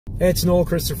Hey, it's Noel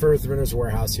Christopher with Renter's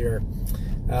Warehouse here.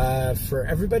 For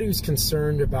everybody who's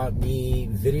concerned about me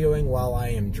videoing while I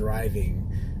am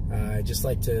driving, I'd just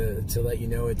like to let you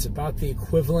know it's about the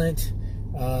equivalent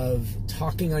of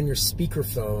talking on your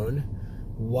speakerphone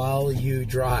while you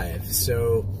drive.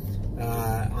 So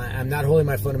I'm not holding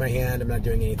my phone in my hand. I'm not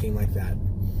doing anything like that.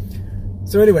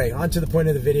 So anyway, on to the point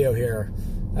of the video here.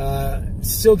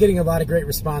 Still getting a lot of great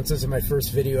responses in my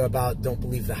first video about don't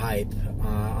believe the hype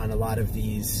on a lot of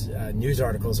these news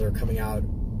articles that are coming out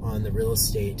on the real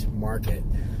estate market.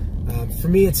 For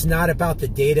me, it's not about the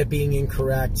data being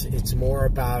incorrect. It's more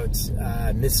about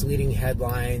misleading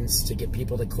headlines to get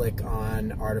people to click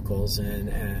on articles.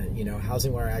 And you know,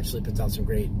 Housing Wire actually puts out some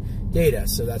great data,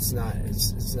 so that's not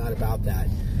it's not about that.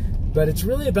 But it's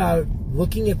really about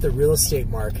looking at the real estate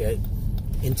market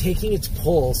and taking its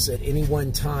pulse at any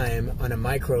one time on a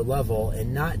micro level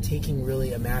and not taking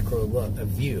really a macro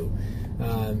view.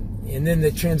 And then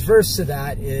the transverse to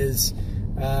that is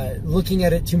looking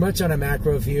at it too much on a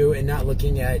macro view and not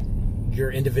looking at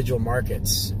your individual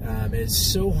markets. It's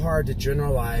so hard to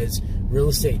generalize real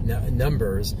estate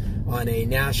numbers on a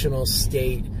national,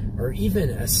 state, or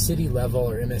even a city level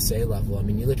or MSA level. I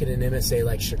mean, you look at an MSA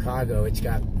like Chicago, it's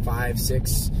got 5,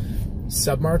 6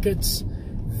 submarkets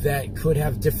that could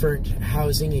have different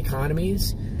housing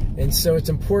economies. And so it's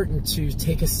important to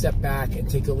take a step back and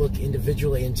take a look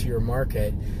individually into your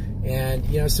market. And,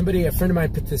 you know, a friend of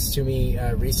mine put this to me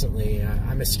recently.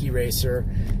 I'm a ski racer,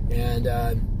 and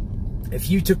if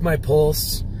you took my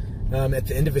pulse at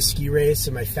the end of a ski race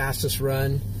and my fastest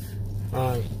run,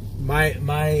 my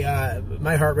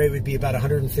heart rate would be about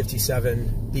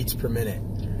 157 beats per minute.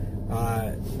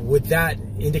 Would that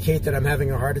indicate that I'm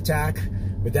having a heart attack?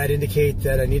 Would that indicate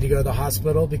that I need to go to the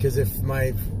hospital? Because if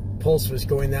my pulse was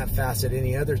going that fast at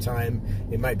any other time,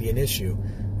 it might be an issue.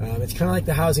 It's kind of like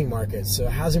the housing market. So the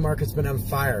housing market's been on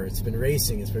fire. It's been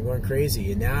racing. It's been going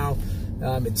crazy. And now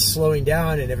it's slowing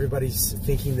down, and everybody's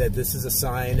thinking that this is a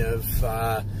sign of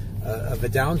a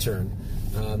downturn.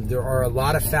 There are a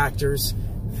lot of factors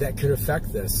that could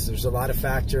affect this. There's a lot of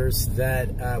factors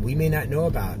that we may not know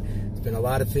about. There's been a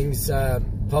lot of things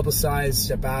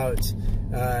publicized about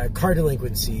car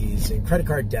delinquencies and credit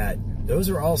card debt. Those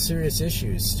are all serious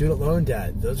issues. Student loan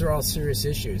debt, those are all serious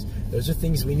issues. Those are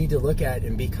things we need to look at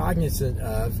and be cognizant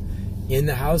of in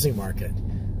the housing market.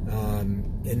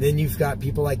 And then you've got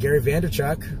people like Gary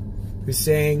Vaynerchuk who's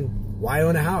saying, why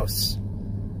own a house?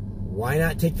 Why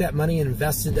not take that money and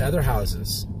invest into other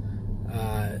houses?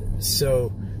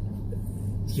 So,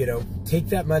 you know, take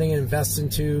that money and invest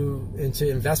into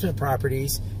investment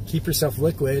properties, keep yourself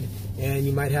liquid, and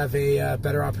you might have a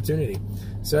better opportunity.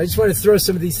 So I just want to throw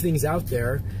some of these things out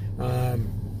there.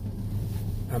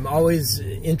 I'm always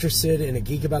interested and a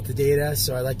geek about the data,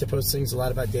 so I like to post things a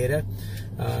lot about data.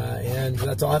 And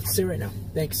that's all I have to say right now.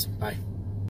 Thanks. Bye.